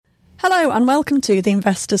Hello and welcome to the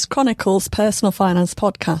Investors Chronicles Personal Finance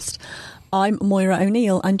Podcast. I'm Moira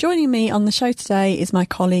O'Neill and joining me on the show today is my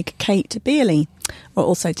colleague Kate Beerley. We're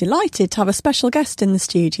also delighted to have a special guest in the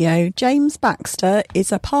studio. James Baxter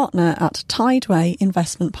is a partner at Tideway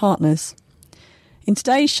Investment Partners. In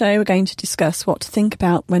today's show, we're going to discuss what to think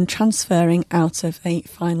about when transferring out of a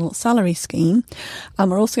final salary scheme.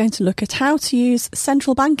 And we're also going to look at how to use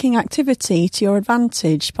central banking activity to your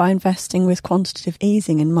advantage by investing with quantitative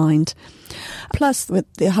easing in mind. Plus, we'll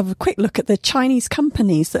have a quick look at the Chinese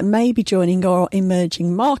companies that may be joining our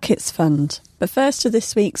Emerging Markets Fund. But first to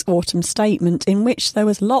this week's autumn statement, in which there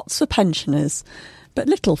was lots for pensioners, but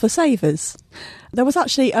little for savers. There was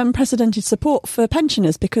actually unprecedented support for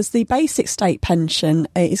pensioners because the basic state pension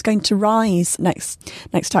is going to rise next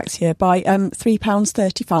tax year by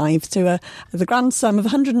 £3.35 to the grand sum of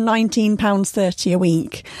 £119.30 a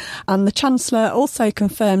week. And the Chancellor also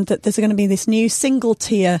confirmed that there's going to be this new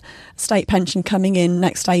single-tier state pension coming in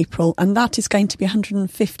next April, and that is going to be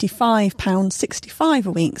 £155.65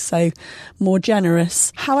 a week, so more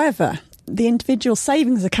generous. However, the individual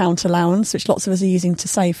savings account allowance, which lots of us are using to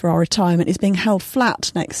save for our retirement, is being held flat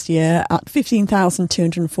next year at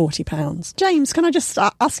 £15,240. James, can I just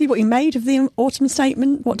ask you what you made of the autumn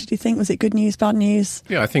statement? What did you think? Was it good news, bad news?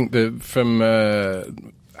 Yeah, I think that from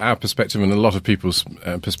our perspective and a lot of people's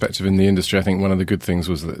perspective in the industry, I think one of the good things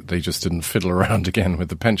was that they just didn't fiddle around again with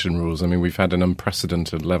the pension rules. I mean, we've had an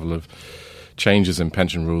unprecedented level of changes in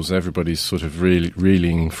pension rules. Everybody's sort of really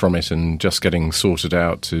reeling from it and just getting sorted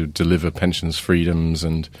out to deliver pensions freedoms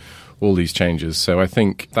and all these changes. So I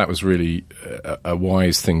think that was really a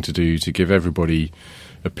wise thing to do, to give everybody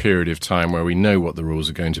a period of time where we know what the rules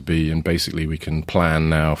are going to be, and basically we can plan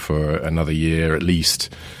now for another year at least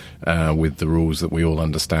with the rules that we all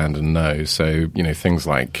understand and know. So, you know, things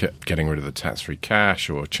like getting rid of the tax-free cash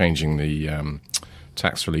or changing the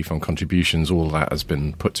tax relief on contributions, all that has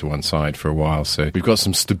been put to one side for a while. So we've got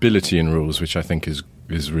some stability in rules, which I think is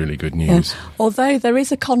really good news. Yeah. Although there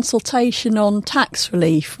is a consultation on tax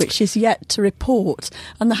relief, which is yet to report.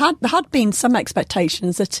 And there had been some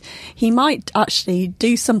expectations that he might actually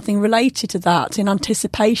do something related to that in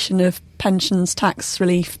anticipation of pensions tax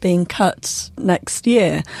relief being cut next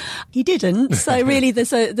year. He didn't. So really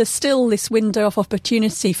there's still this window of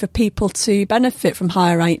opportunity for people to benefit from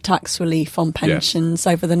higher rate tax relief on pensions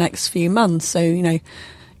over the next few months. So, you know,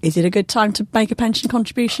 is it a good time to make a pension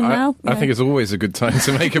contribution now? I think it's always a good time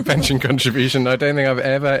to make a pension contribution. I don't think I've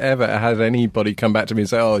ever had anybody come back to me and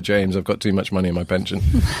say, "Oh, James, I've got too much money in my pension."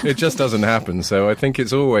 It just doesn't happen. So I think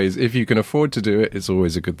it's always, if you can afford to do it, it's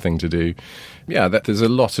always a good thing to do. Yeah, there's a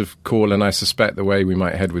lot of call, and I suspect the way we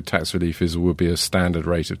might head with tax relief will be a standard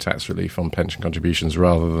rate of tax relief on pension contributions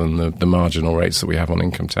rather than the marginal rates that we have on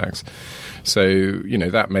income tax. So, you know,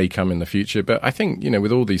 that may come in the future. But I think, you know,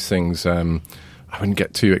 with all these things, I wouldn't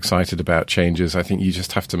get too excited about changes. I think you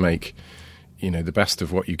just have to make, you know, the best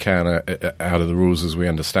of what you can out of the rules as we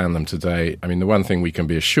understand them today. I mean, the one thing we can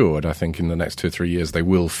be assured, I think in the next 2 or 3 years, they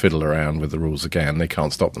will fiddle around with the rules again. They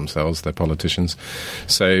can't stop themselves. They're politicians.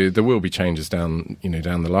 So there will be changes down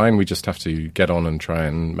the line. We just have to get on and try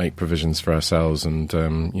and make provisions for ourselves and,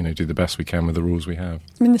 you know, do the best we can with the rules we have.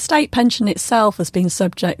 I mean, the state pension itself has been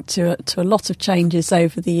subject to a lot of changes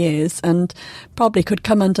over the years and probably could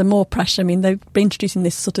come under more pressure. I mean, they've been introducing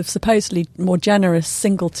this sort of supposedly more generous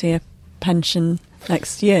single-tier pension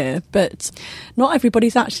next year, but not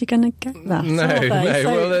everybody's actually going to get that. No.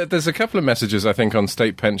 Well, there's a couple of messages, I think, on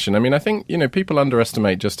state pension. I mean, I think, you know, people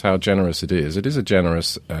underestimate just how generous it is. It is a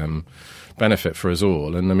generous benefit for us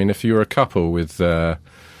all. And I mean, if you're a couple with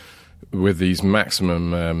these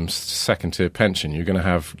maximum second-tier pension, you're going to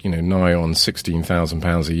have, you know, nigh on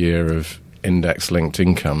 £16,000 a year of index-linked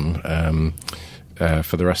income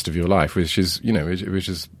for the rest of your life, which is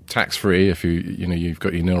tax-free if you've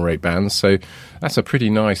got your nil rate bands. So that's a pretty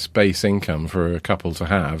nice base income for a couple to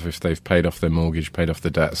have if they've paid off their mortgage, paid off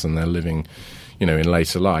the debts, and they're living, you know, in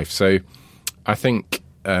later life. So I think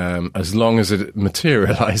as long as it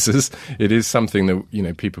materialises, it is something that, you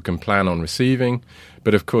know, people can plan on receiving.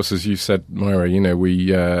 But of course, as you said, Moira, you know,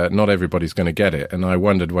 not everybody's going to get it. And I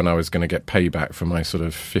wondered when I was going to get payback for my sort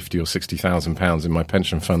of £50,000 or £60,000 in my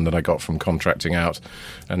pension fund that I got from contracting out.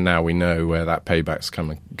 And now we know where that payback's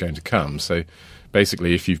going to come. So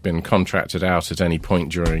basically, if you've been contracted out at any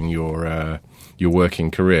point during your working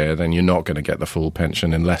career, then you're not going to get the full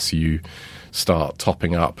pension unless you start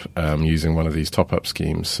topping up using one of these top-up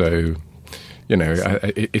schemes. So, you know,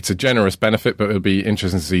 it's a generous benefit, but it'll be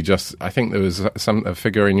interesting to see I think there was a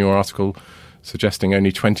figure in your article suggesting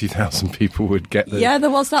only 20,000 people would get the... Yeah, there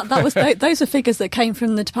was that. Those are figures that came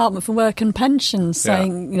from the Department for Work and Pensions,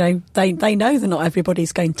 saying, they know that not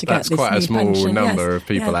everybody's going to get this new pension. That's quite a small number of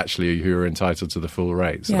people actually who are entitled to the full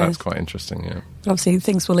rate. So that's quite interesting, yeah. Obviously,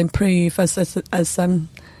 things will improve as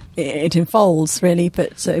it unfolds, really,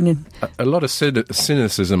 but a lot of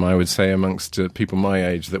cynicism, I would say, amongst people my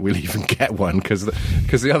age that we'll even get one, because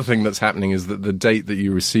the other thing that's happening is that the date that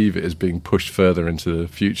you receive it is being pushed further into the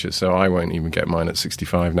future. So I won't even get mine at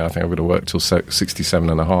 65 now. I think I've got to work till 67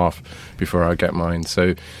 and a half before I get mine.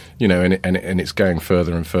 So, and it's going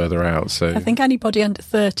further and further out. So I think anybody under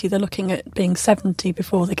 30, they're looking at being 70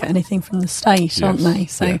 before they get anything from the state, aren't they?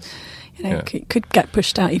 So. Yes. Could get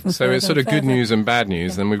pushed out even further. So it's sort of good news and bad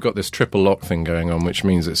news. Then we've got this triple lock thing going on, which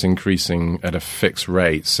means it's increasing at a fixed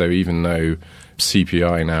rate. So even though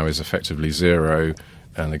CPI now is effectively zero,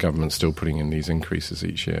 and the government's still putting in these increases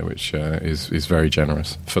each year, which is very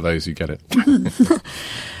generous for those who get it.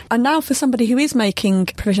 And now for somebody who is making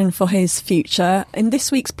provision for his future, in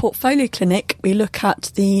this week's Portfolio Clinic, we look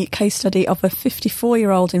at the case study of a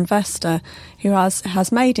 54-year-old investor who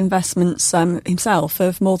has made investments himself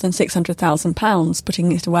of more than £600,000,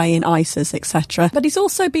 putting it away in ISAs, etc. But he's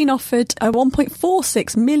also been offered a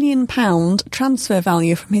 £1.46 million transfer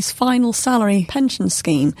value from his final salary pension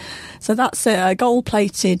scheme. So that's a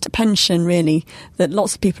gold-plated pension, really, that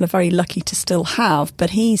lots of people are very lucky to still have. But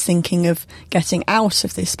he's thinking of getting out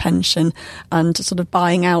of this pension and sort of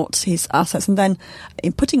buying out his assets and then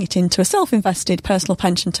putting it into a self-invested personal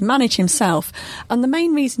pension to manage himself. And the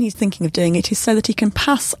main reason he's thinking of doing it is so that he can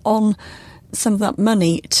pass on some of that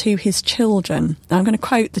money to his children. Now, I'm going to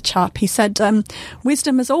quote the chap. He said,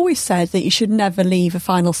 "Wisdom has always said that you should never leave a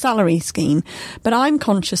final salary scheme, but I'm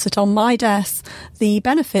conscious that on my death, the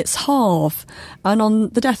benefits halve, and on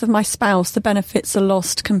the death of my spouse, the benefits are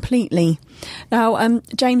lost completely." Now,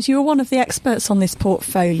 James, you are one of the experts on this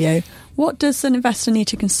portfolio. What does an investor need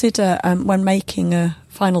to consider when making a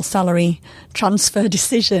final salary transfer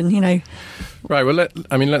decision, Right, well,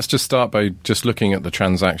 let's just start by just looking at the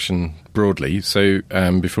transaction broadly. So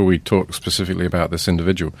before we talk specifically about this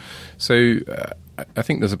individual. So I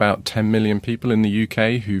think there's about 10 million people in the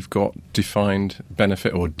UK who've got defined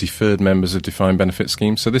benefit or deferred members of defined benefit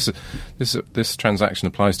schemes. So this transaction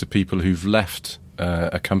applies to people who've left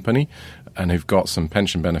a company and who've got some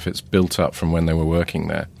pension benefits built up from when they were working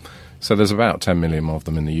there. So there's about 10 million of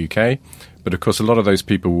them in the UK. But, of course, a lot of those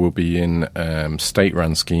people will be in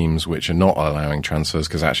state-run schemes which are not allowing transfers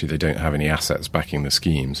because actually they don't have any assets backing the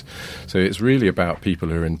schemes. So it's really about people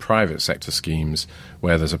who are in private sector schemes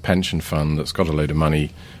where there's a pension fund that's got a load of money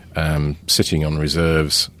sitting on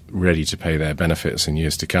reserves ready to pay their benefits in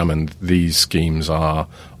years to come. And these schemes are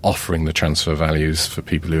offering the transfer values for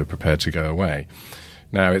people who are prepared to go away.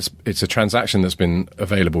 Now, it's a transaction that's been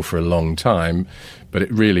available for a long time, but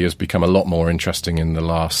it really has become a lot more interesting in the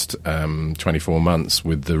last 24 months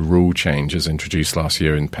with the rule changes introduced last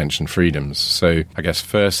year in pension freedoms. So I guess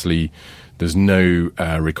firstly, there's no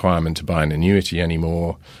requirement to buy an annuity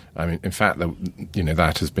anymore. I mean, in fact,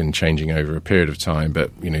 that has been changing over a period of time,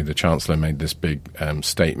 but, the Chancellor made this big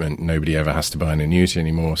statement, nobody ever has to buy an annuity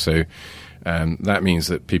anymore. So that means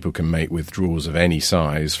that people can make withdrawals of any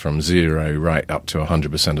size from zero right up to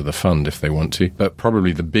 100% of the fund if they want to. But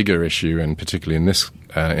probably the bigger issue, and particularly in this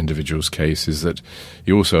individual's case, is that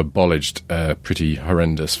he also abolished a pretty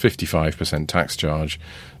horrendous 55% tax charge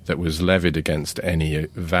that was levied against any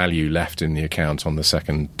value left in the account on the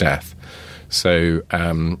second death. So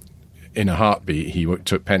in a heartbeat, he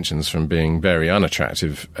took pensions from being very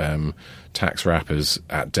unattractive tax wrappers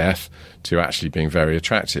at death to actually being very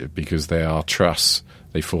attractive because they are trusts.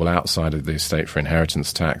 They fall outside of the estate for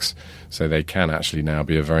inheritance tax, so they can actually now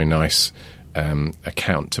be a very nice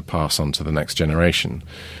account to pass on to the next generation.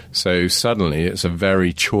 So suddenly it's a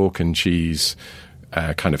very chalk and cheese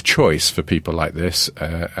kind of choice for people like this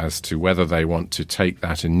as to whether they want to take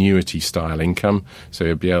that annuity-style income, so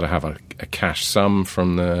he'll be able to have a cash sum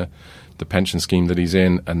from the pension scheme that he's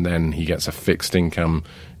in, and then he gets a fixed income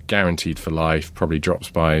guaranteed for life, probably drops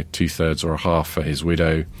by 2/3 or a half for his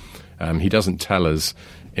widow. He doesn't tell us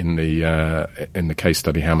in the case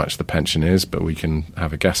study how much the pension is, but we can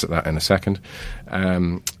have a guess at that in a second.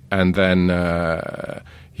 And then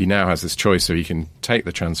he now has this choice, so he can take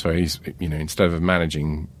the transfer. He's, instead of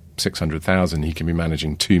managing 600,000, he can be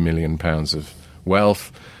managing £2 million of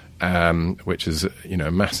wealth, which is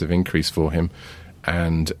a massive increase for him.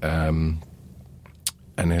 And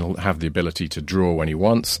he'll have the ability to draw when he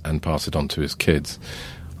wants and pass it on to his kids.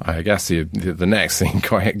 I guess the next thing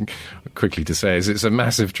quite quickly to say is it's a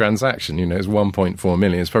massive transaction. It's 1.4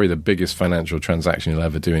 million. It's probably the biggest financial transaction he'll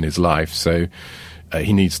ever do in his life. So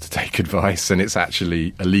he needs to take advice, and it's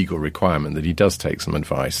actually a legal requirement that he does take some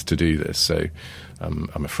advice to do this. So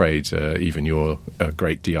I'm afraid even your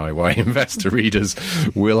great DIY investor readers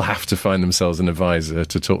will have to find themselves an advisor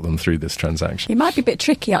to talk them through this transaction. It might be a bit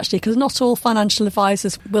tricky, actually, because not all financial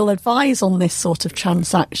advisors will advise on this sort of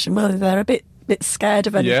transaction. Well, they're a bit scared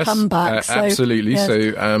of any comeback. Absolutely. Yes.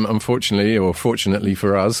 So, unfortunately, or fortunately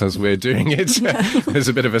for us, as we're doing it, there's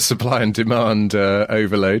a bit of a supply and demand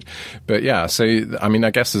overload. But yeah, so, I mean, I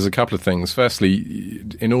guess there's a couple of things. Firstly,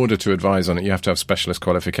 in order to advise on it, you have to have specialist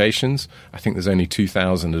qualifications. I think there's only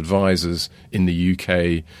 2,000 advisors in the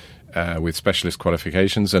UK with specialist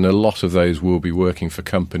qualifications, and a lot of those will be working for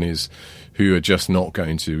companies who are just not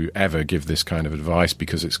going to ever give this kind of advice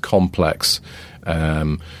because it's complex.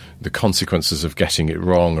 The consequences of getting it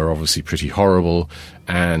wrong are obviously pretty horrible,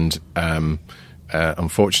 and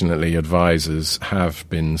unfortunately advisors have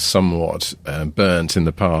been somewhat burnt in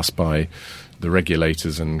the past by the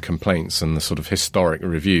regulators and complaints and the sort of historic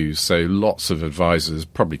reviews. So lots of advisors,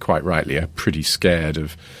 probably quite rightly, are pretty scared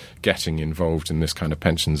of getting involved in this kind of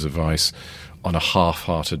pensions advice on a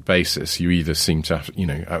half-hearted basis. You either seem to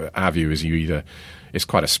have, our view is it's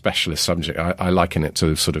quite a specialist subject. I liken it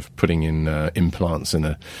to sort of putting in implants in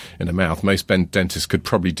a mouth. Most dentists could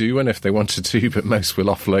probably do one if they wanted to, but most will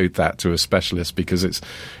offload that to a specialist because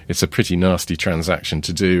it's a pretty nasty transaction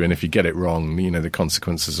to do, and if you get it wrong, the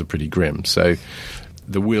consequences are pretty grim. So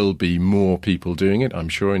there will be more people doing it, I'm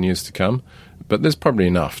sure, in years to come, but there's probably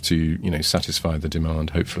enough to satisfy the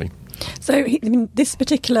demand, hopefully. So this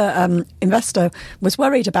particular investor was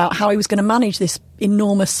worried about how he was going to manage this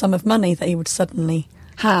enormous sum of money that he would suddenly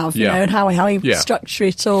have, and how he would structure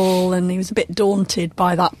it all, and he was a bit daunted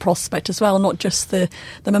by that prospect as well, not just the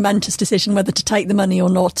momentous decision whether to take the money or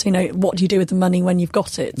not. What do you do with the money when you've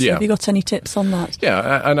got it? So have you got any tips on that?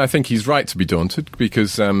 Yeah, and I think he's right to be daunted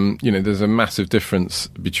because there's a massive difference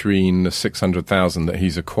between the 600,000 that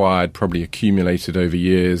he's acquired, probably accumulated over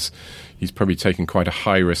years. He's probably taken quite a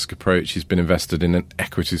high-risk approach. He's been invested in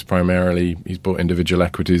equities primarily. He's bought individual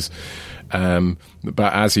equities.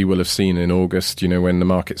 But as he will have seen in August, when the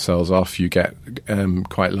market sells off, you get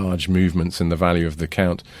quite large movements in the value of the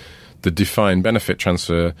account. The defined benefit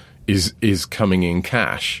transfer is coming in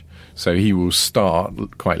cash. So he will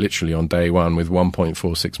start quite literally on day one with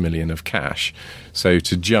 1.46 million of cash. So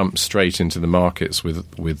to jump straight into the markets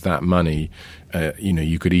with that money,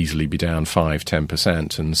 you could easily be down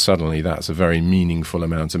 5-10%, and suddenly that's a very meaningful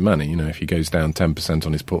amount of money. If he goes down 10%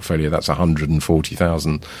 on his portfolio, that's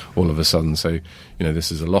 140,000 all of a sudden. So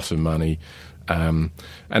this is a lot of money. And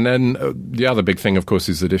then the other big thing, of course,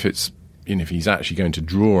 is that if he's actually going to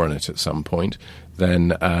draw on it at some point,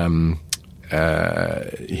 then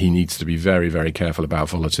he needs to be very, very careful about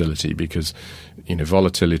volatility because,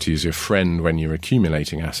 volatility is your friend when you're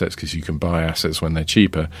accumulating assets because you can buy assets when they're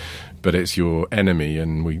cheaper, but it's your enemy,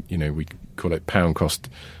 and we call it pound cost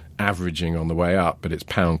averaging on the way up, but it's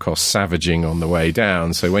pound cost savaging on the way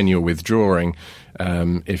down. So when you're withdrawing,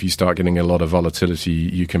 if you start getting a lot of volatility,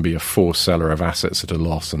 you can be a forced seller of assets at a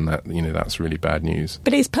loss, and that's really bad news.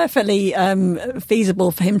 But it's perfectly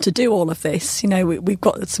feasible for him to do all of this. We've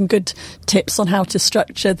got some good tips on how to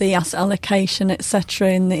structure the asset allocation,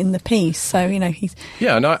 etc., in the piece. So he's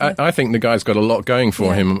and I think the guy's got a lot going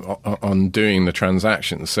for him on doing the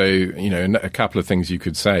transaction. So a couple of things you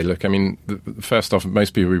could say. Look, I mean, first off,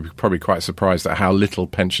 most people would be probably quite surprised at how little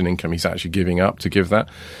pension income he's actually giving up to give that.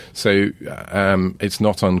 So it's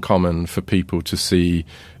not uncommon for people to see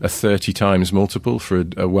a 30 times multiple for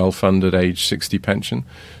a well-funded age 60 pension.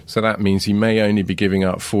 So that means he may only be giving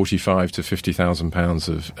up £45,000 to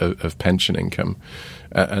 £50,000 of pension income.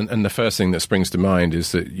 And the first thing that springs to mind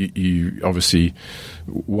is that you obviously,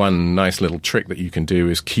 one nice little trick that you can do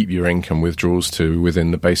is keep your income withdrawals to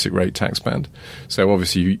within the basic rate tax band. So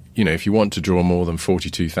obviously, if you want to draw more than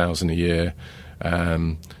 £42,000 a year,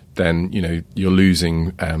 then you're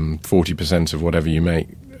losing 40% of whatever you make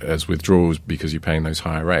as withdrawals because you're paying those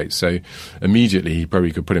higher rates. So immediately he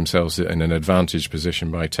probably could put himself in an advantaged position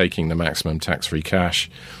by taking the maximum tax-free cash,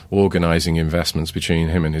 organising investments between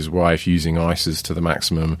him and his wife, using ISAs to the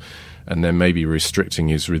maximum, and then maybe restricting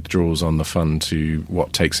his withdrawals on the fund to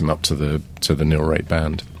what takes him up to the nil rate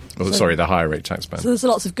band. The higher rate tax band. So there's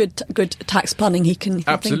lots of good tax planning he can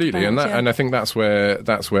absolutely, think about, and I think that's where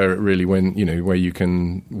it really where you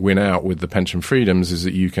can win out with the pension freedoms is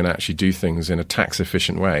that you can actually do things in a tax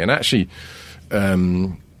efficient way. And actually,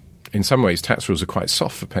 in some ways, tax rules are quite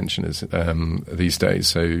soft for pensioners these days.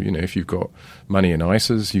 So, if you've got money in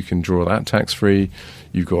ISAs, you can draw that tax-free.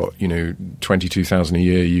 You've got, $22,000 a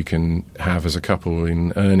year you can have as a couple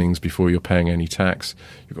in earnings before you're paying any tax.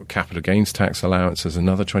 You've got capital gains tax allowance as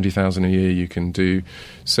another $20,000 a year you can do.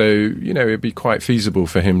 So, it'd be quite feasible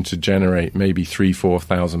for him to generate maybe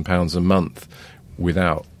 £3,000-4,000 a month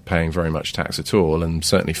without paying very much tax at all, and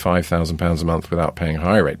certainly £5,000 a month without paying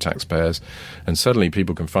higher rate taxpayers. And suddenly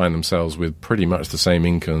people can find themselves with pretty much the same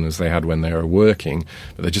income as they had when they were working,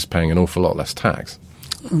 but they're just paying an awful lot less tax.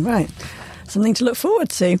 Right. Something to look forward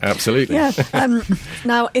to. Absolutely. Yeah.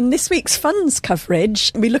 Now, in this week's funds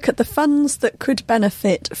coverage, we look at the funds that could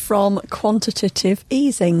benefit from quantitative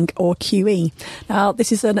easing, or QE. Now,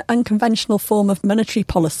 this is an unconventional form of monetary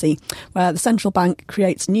policy where the central bank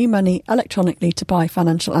creates new money electronically to buy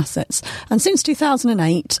financial assets. And since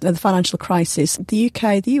 2008, the financial crisis, the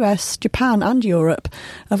UK, the US, Japan and Europe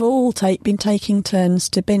have all been taking turns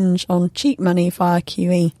to binge on cheap money via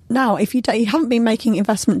QE. Now, if you haven't been making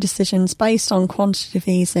investment decisions based on quantitative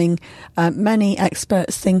easing, many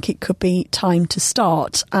experts think it could be time to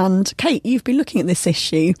start. And Kate, you've been looking at this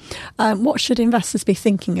issue. What should investors be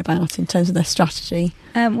thinking about in terms of their strategy?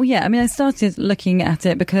 I started looking at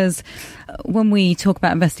it because when we talk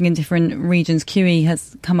about investing in different regions, QE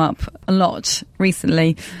has come up a lot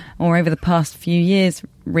recently, or over the past few years,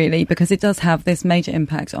 really, because it does have this major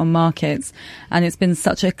impact on markets, and it's been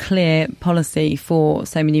such a clear policy for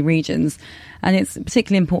so many regions. And it's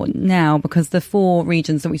particularly important now because the four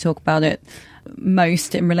regions that we talk about it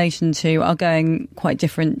most in relation to are going quite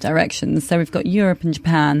different directions. So we've got Europe and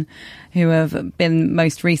Japan, who have been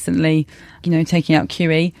most recently, taking out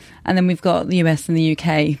QE. And then we've got the US and the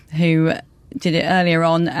UK, who did it earlier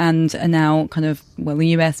on and are now the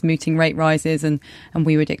US mooting rate rises, and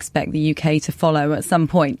we would expect the UK to follow at some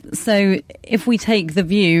point. So if we take the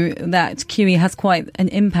view that QE has quite an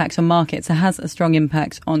impact on markets, it has a strong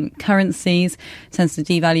impact on currencies, tends to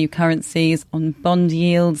devalue currencies, on bond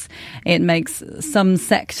yields, it makes some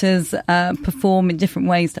sectors perform in different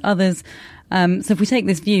ways to others. So if we take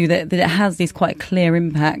this view that it has these quite clear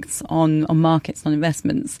impacts on markets, on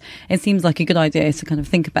investments, it seems like a good idea to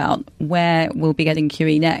think about where we'll be getting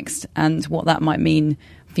QE next and what that might mean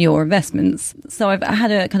for your investments. So I've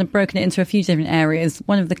had a broken it into a few different areas.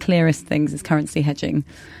 One of the clearest things is currency hedging,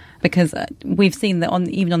 because we've seen that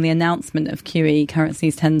even on the announcement of QE,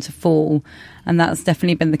 currencies tend to fall. And that's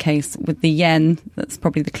definitely been the case with the yen. That's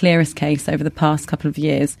probably the clearest case over the past couple of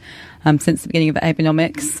years, since the beginning of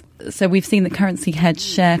Abenomics. So we've seen that currency hedge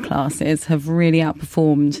share classes have really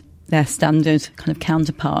outperformed their standard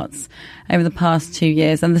counterparts over the past 2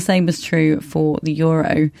 years. And the same was true for the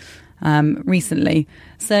euro recently.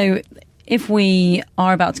 So if we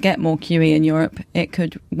are about to get more QE in Europe, it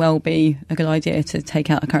could well be a good idea to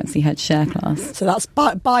take out a currency hedge share class. So that's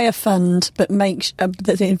buy a fund, but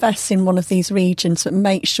that invests in one of these regions, but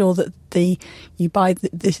make sure that the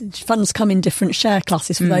funds come in different share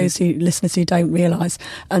classes for those listeners who don't realise.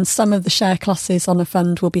 And some of the share classes on a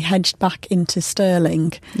fund will be hedged back into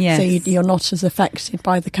sterling. Yes. So you're not as affected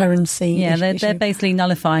by the currency. Yeah, they're basically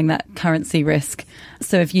nullifying that currency risk.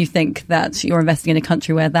 So if you think that you're investing in a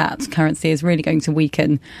country where that currency is really going to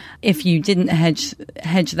weaken, if you didn't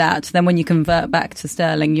hedge that, then when you convert back to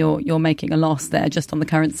sterling, you're making a loss there just on the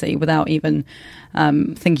currency without even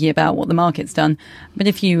thinking about what the market's done. But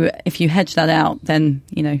if you hedge that out, then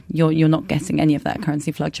you're not getting any of that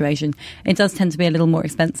currency fluctuation. It does tend to be a little more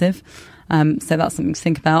expensive, so that's something to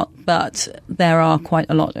think about. But there are quite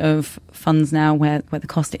a lot of funds now where the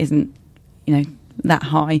cost isn't that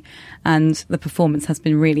high, and the performance has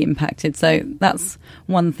been really impacted. So that's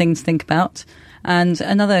one thing to think about. And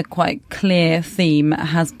another quite clear theme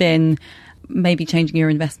has been maybe changing your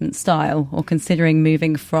investment style, or considering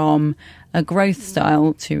moving from a growth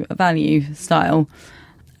style to a value style.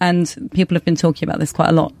 And people have been talking about this quite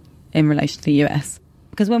a lot in relation to the US.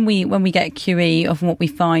 Because when we get QE, often what we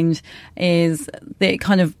find is that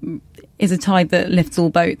it is a tide that lifts all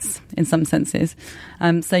boats in some senses.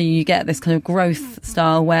 So you get this growth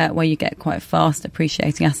style where you get quite fast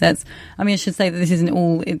appreciating assets. I mean, I should say that this isn't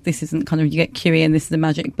you get QE and this is a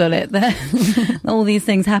magic bullet. All these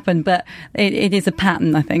things happen, but it is a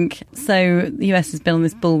pattern, I think. So the US has been on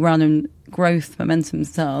this bull run, and growth momentum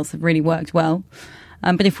styles have really worked well.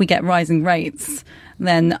 But if we get rising rates,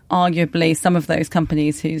 then arguably some of those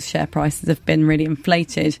companies whose share prices have been really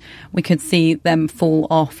inflated, we could see them fall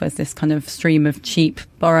off as this stream of cheap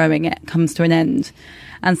borrowing comes to an end.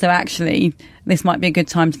 And so actually, this might be a good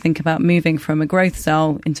time to think about moving from a growth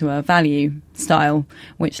style into a value style,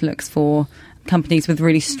 which looks for companies with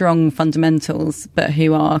really strong fundamentals, but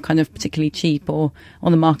who are kind of particularly cheap or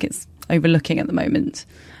on the market's overlooking at the moment.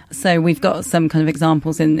 So we've got some kind of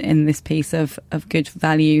examples in this piece of good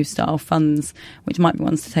value style funds, which might be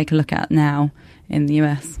ones to take a look at now in the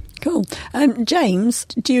US. Cool. James,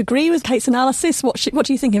 do you agree with Kate's analysis? What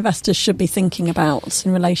do you think investors should be thinking about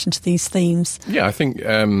in relation to these themes? Yeah, I think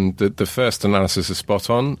the first analysis is spot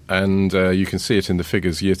on, and you can see it in the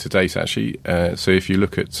figures year to date, actually. So if you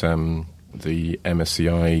look at the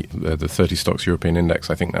MSCI, the 30 stocks European index,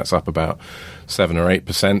 I think that's up about 7 or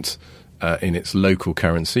 8%. In its local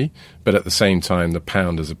currency, but at the same time the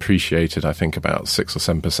pound has appreciated, I think, about 6 or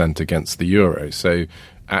 7% against the euro. So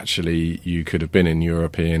actually you could have been in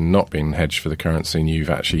European, not been hedged for the currency, and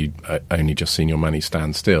you've actually only just seen your money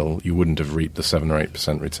stand still. You wouldn't have reaped the 7 or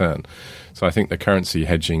 8% return. So I think the currency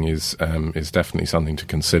hedging is definitely something to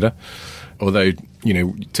consider. Although,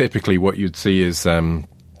 typically what you'd see is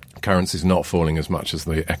currency's not falling as much as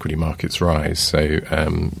the equity markets rise. So,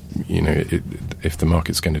 if the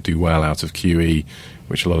market's going to do well out of QE,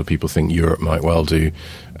 which a lot of people think Europe might well do,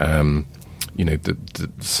 some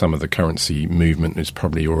of the currency movement is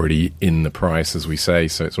probably already in the price, as we say,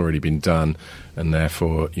 so it's already been done, and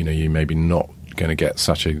therefore, you maybe not going to get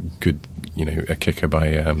such a good, a kicker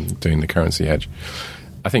by doing the currency hedge.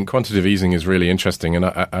 I think quantitative easing is really interesting, and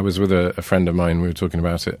I was with a friend of mine, we were talking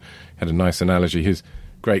about it, had a nice analogy. His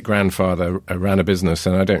great-grandfather ran a business,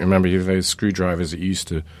 and I don't remember those screwdrivers that used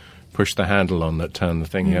to push the handle on that turned the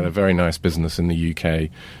thing. He had a very nice business in the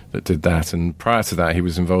UK that did that, and prior to that he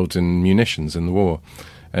was involved in munitions in the war.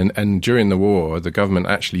 And during the war, the government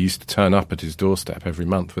actually used to turn up at his doorstep every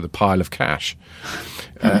month with a pile of cash.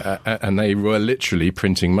 And they were literally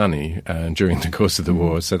printing money during the course of the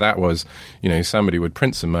war. So that was, somebody would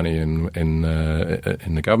print some money in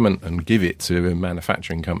the government and give it to a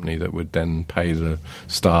manufacturing company that would then pay the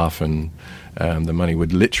staff, and the money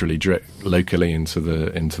would literally drip locally into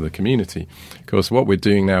the community. Of course, what we're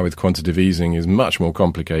doing now with quantitative easing is much more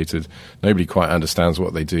complicated. Nobody quite understands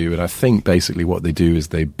what they do, and I think basically what they do is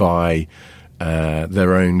they buy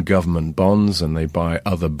their own government bonds, and they buy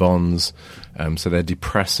other bonds. So they're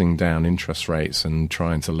depressing down interest rates and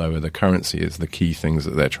trying to lower the currency is the key things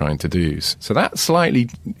that they're trying to do. So that slightly,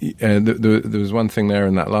 there was one thing there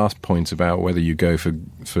in that last point about whether you go for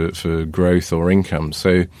growth or income.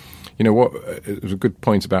 So, it was a good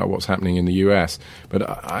point about what's happening in the US, but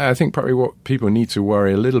I think probably what people need to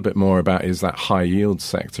worry a little bit more about is that high yield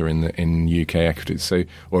sector in UK equities,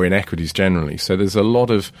 or in equities generally. So there's a lot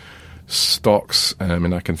of stocks.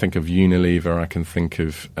 I can think of Unilever, I can think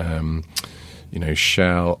of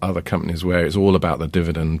Shell, other companies where it's all about the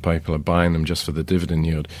dividend. People are buying them just for the dividend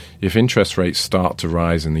yield. If interest rates start to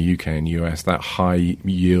rise in the UK and US, that high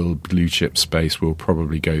yield blue chip space will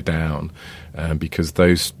probably go down because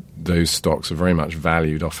those stocks are very much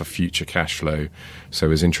valued off a future cash flow.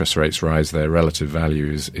 So as interest rates rise, their relative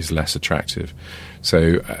value is less attractive.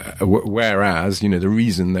 So whereas, the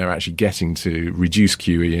reason they're actually getting to reduce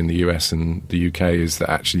QE in the US and the UK is that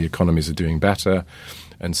actually economies are doing better.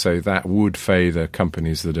 And so that would favour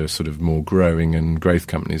companies that are sort of more growing and growth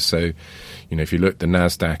companies. So, if you look, the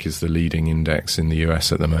NASDAQ is the leading index in the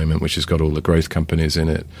US at the moment, which has got all the growth companies in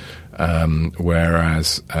it.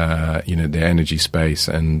 Whereas, the energy space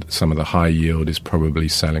and some of the high yield is probably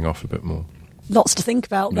selling off a bit more. Lots to think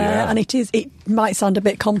about there, Yeah. and it might sound a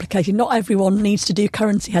bit complicated. Not everyone needs to do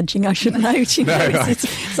currency hedging, I should note.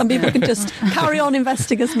 Some people can just carry on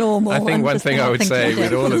investing as normal. I think one thing I would say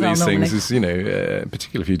with all of these things is,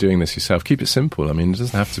 particularly if you're doing this yourself, keep it simple. It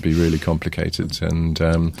doesn't have to be really complicated, and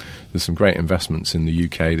there's some great investments in the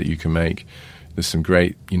UK that you can make. There's some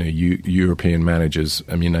great, European managers.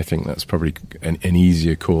 I think that's probably an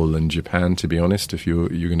easier call than Japan, to be honest, if you're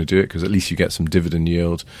going to do it, because at least you get some dividend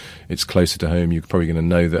yield. It's closer to home. You're probably going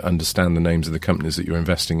to understand the names of the companies that you're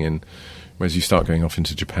investing in. Whereas you start going off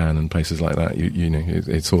into Japan and places like that,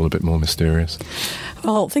 it's all a bit more mysterious.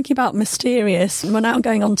 Well, thinking about mysterious, we're now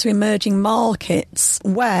going on to emerging markets,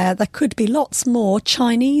 where there could be lots more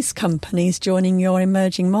Chinese companies joining your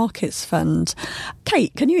emerging markets fund.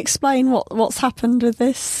 Kate, can you explain what's happened with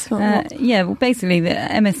this? Well, basically the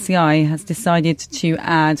MSCI has decided to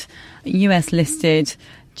add US-listed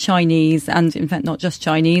Chinese, and in fact not just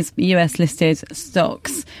Chinese, US listed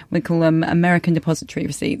stocks. We call them American depository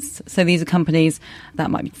receipts. So these are companies that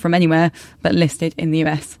might be from anywhere but listed in the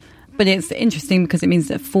US. But it's interesting because it means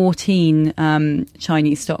that 14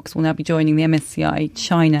 Chinese stocks will now be joining the MSCI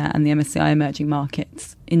China and the MSCI Emerging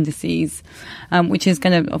Markets indices, which is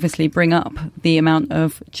going to obviously bring up the amount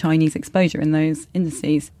of Chinese exposure in those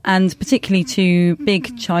indices, and particularly to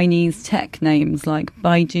big Chinese tech names like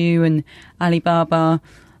Baidu and Alibaba.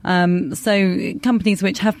 So companies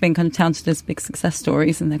which have been kind of touted as big success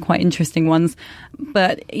stories, and they're quite interesting ones,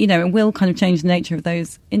 but, it will kind of change the nature of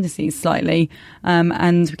those indices slightly.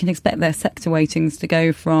 And we can expect their sector weightings to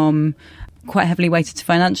go from quite heavily weighted to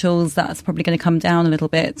financials. That's probably going to come down a little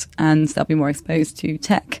bit, and they'll be more exposed to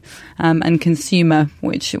tech and consumer,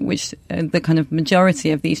 which the kind of majority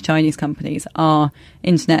of these Chinese companies are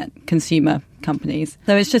internet consumer companies.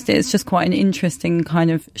 So it's just quite an interesting kind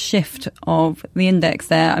of shift of the index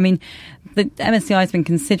there. I mean, the MSCI has been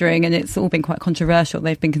considering, and it's all been quite controversial,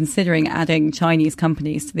 they've been considering adding Chinese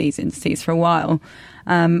companies to these indices for a while.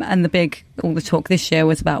 And all the talk this year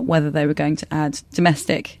was about whether they were going to add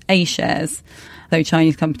domestic A shares, though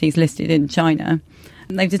Chinese companies listed in China.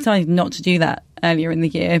 And they've decided not to do that earlier in the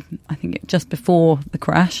year, I think just before the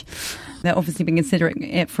crash. They've obviously been considering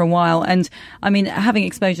it for a while. And I mean, having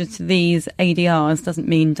exposure to these ADRs doesn't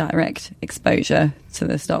mean direct exposure to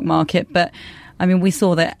the stock market. But I mean, we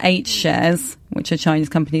saw that H shares, which are Chinese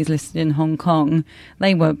companies listed in Hong Kong,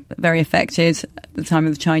 they were very affected at the time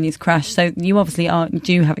of the Chinese crash. So you obviously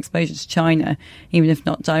do have exposure to China, even if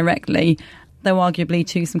not directly, though arguably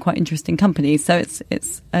to some quite interesting companies. So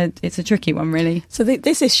it's a tricky one, really. So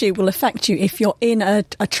this issue will affect you if you're in a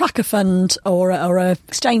tracker fund or a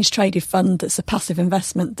exchange traded fund that's a passive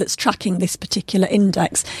investment that's tracking this particular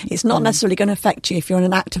index. It's not necessarily going to affect you if you're in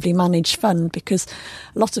an actively managed fund, because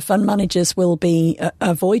a lot of fund managers will be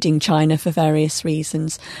avoiding China for various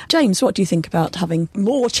reasons. James, what do you think about having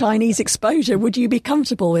more Chinese exposure? Would you be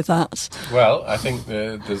comfortable with that? Well, I think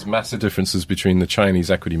there's massive differences between the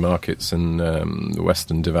Chinese equity markets and the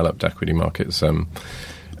Western developed equity markets.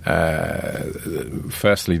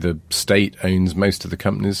 Firstly, the state owns most of the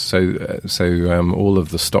companies, so all of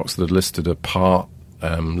the stocks that are listed are part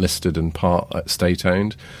listed and part state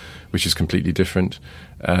owned, which is completely different.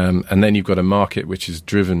 And then you've got a market which is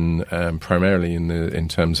driven primarily in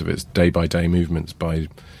terms of its day-by-day movements by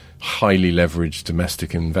highly leveraged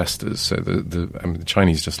domestic investors. So the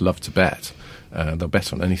Chinese just love to bet. They'll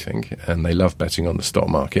bet on anything, and they love betting on the stock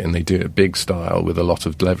market, and they do it big style with a lot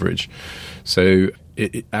of leverage. So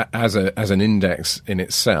as an index in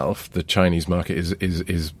itself, the Chinese market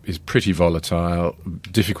is pretty volatile,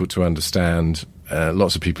 difficult to understand.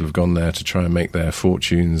 Lots of people have gone there to try and make their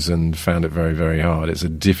fortunes and found it very, very hard. It's a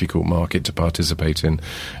difficult market to participate in.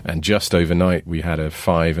 And just overnight, we had a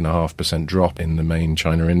 5.5% drop in the main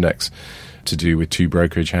China index, to do with two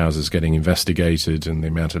brokerage houses getting investigated and the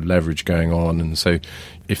amount of leverage going on. And so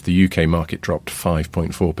if the UK market dropped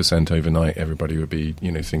 5.4% overnight, everybody would be,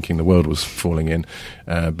 thinking the world was falling in.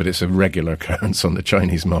 But it's a regular occurrence on the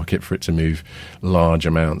Chinese market for it to move large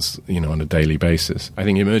amounts, on a daily basis. I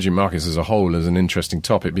think emerging markets as a whole is an interesting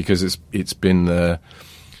topic, because it's been the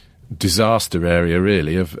disaster area,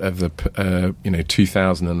 really, of the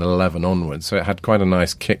 2011 onwards. So it had quite a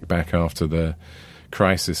nice kickback after the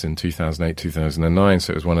crisis in 2008, 2009,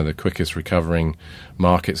 so it was one of the quickest recovering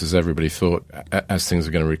markets, as everybody thought as things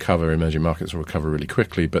are going to recover, emerging markets will recover really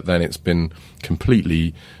quickly. But then it's been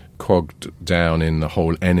completely quagged down in the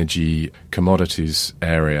whole energy commodities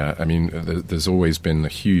area. I mean, there's always been a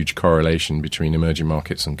huge correlation between emerging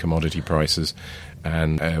markets and commodity prices.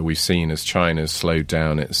 And we've seen, as China's slowed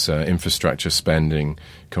down its infrastructure spending,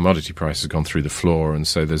 commodity prices have gone through the floor. And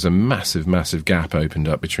so there's a massive, massive gap opened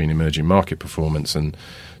up between emerging market performance and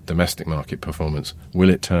domestic market performance.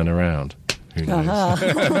 Will it turn around? Who knows?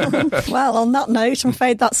 Well, on that note, I'm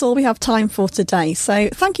afraid that's all we have time for today. So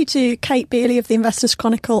thank you to Kate Bealey of the Investors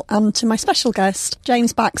Chronicle and to my special guest,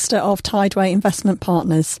 James Baxter of Tideway Investment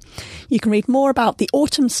Partners. You can read more about the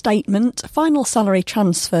autumn statement, final salary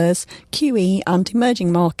transfers, QE and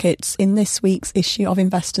emerging markets in this week's issue of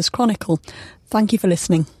Investors Chronicle. Thank you for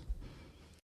listening.